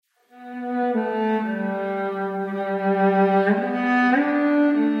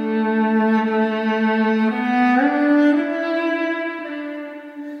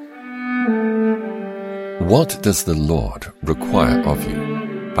What Does the Lord Require of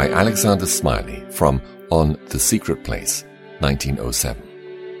You? By Alexander Smiley from On the Secret Place, 1907.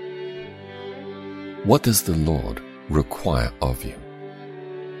 What does the Lord require of you?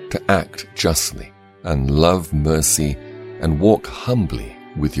 To act justly and love mercy and walk humbly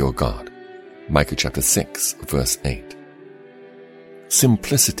with your God. Micah chapter 6, verse 8.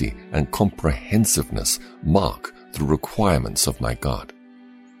 Simplicity and comprehensiveness mark the requirements of my God.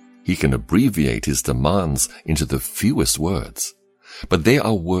 He can abbreviate his demands into the fewest words, but they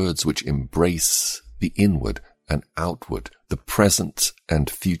are words which embrace the inward and outward, the present and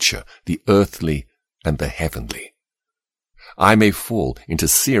future, the earthly and the heavenly. I may fall into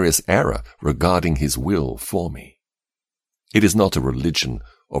serious error regarding his will for me. It is not a religion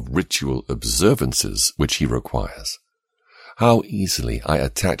of ritual observances which he requires. How easily I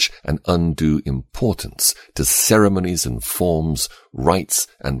attach an undue importance to ceremonies and forms, rites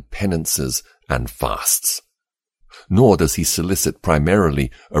and penances and fasts. Nor does he solicit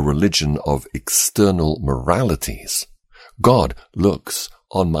primarily a religion of external moralities. God looks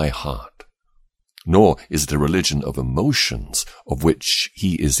on my heart. Nor is it a religion of emotions of which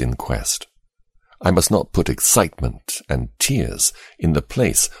he is in quest. I must not put excitement and tears in the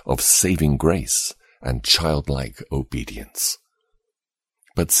place of saving grace and childlike obedience.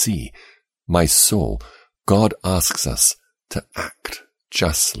 But see, my soul, God asks us to act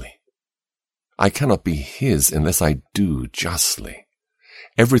justly. I cannot be his unless I do justly.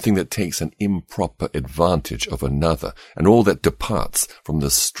 Everything that takes an improper advantage of another, and all that departs from the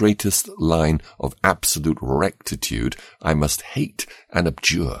straightest line of absolute rectitude, I must hate and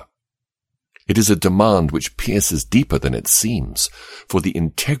abjure. It is a demand which pierces deeper than it seems, for the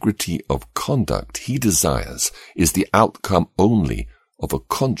integrity of conduct he desires is the outcome only of a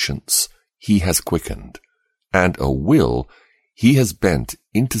conscience he has quickened, and a will he has bent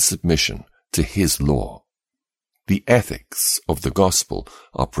into submission to his law. The ethics of the gospel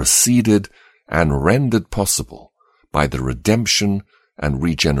are preceded and rendered possible by the redemption and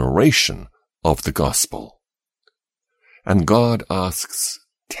regeneration of the gospel. And God asks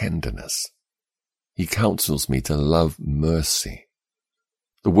tenderness. He counsels me to love mercy.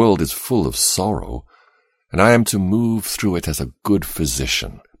 The world is full of sorrow, and I am to move through it as a good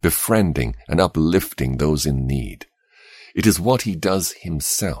physician, befriending and uplifting those in need. It is what he does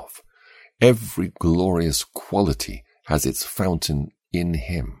himself. Every glorious quality has its fountain in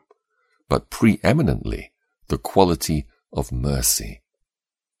him, but preeminently the quality of mercy.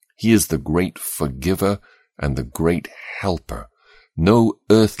 He is the great forgiver and the great helper. No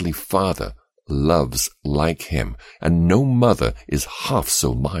earthly father loves like him, and no mother is half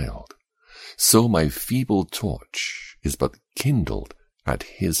so mild. So my feeble torch is but kindled at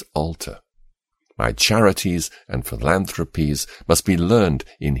his altar. My charities and philanthropies must be learned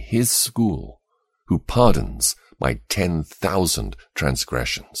in his school, who pardons my 10,000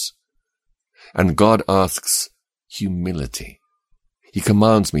 transgressions. And God asks humility. He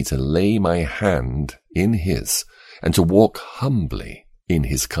commands me to lay my hand in his and to walk humbly in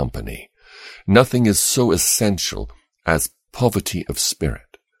his company. Nothing is so essential as poverty of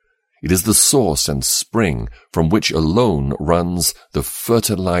spirit. It is the source and spring from which alone runs the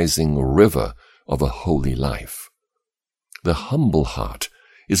fertilizing river of a holy life. The humble heart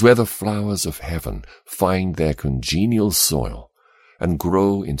is where the flowers of heaven find their congenial soil and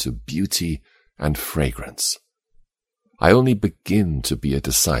grow into beauty and fragrance. I only begin to be a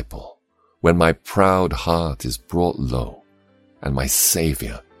disciple when my proud heart is brought low and my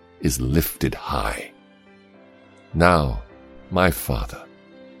Savior is lifted high. Now, my Father,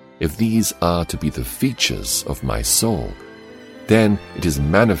 if these are to be the features of my soul, then it is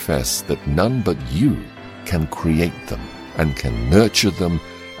manifest that none but you can create them and can nurture them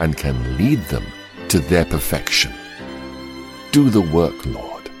and can lead them to their perfection. Do the work,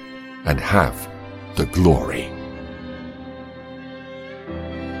 Lord, and have the glory.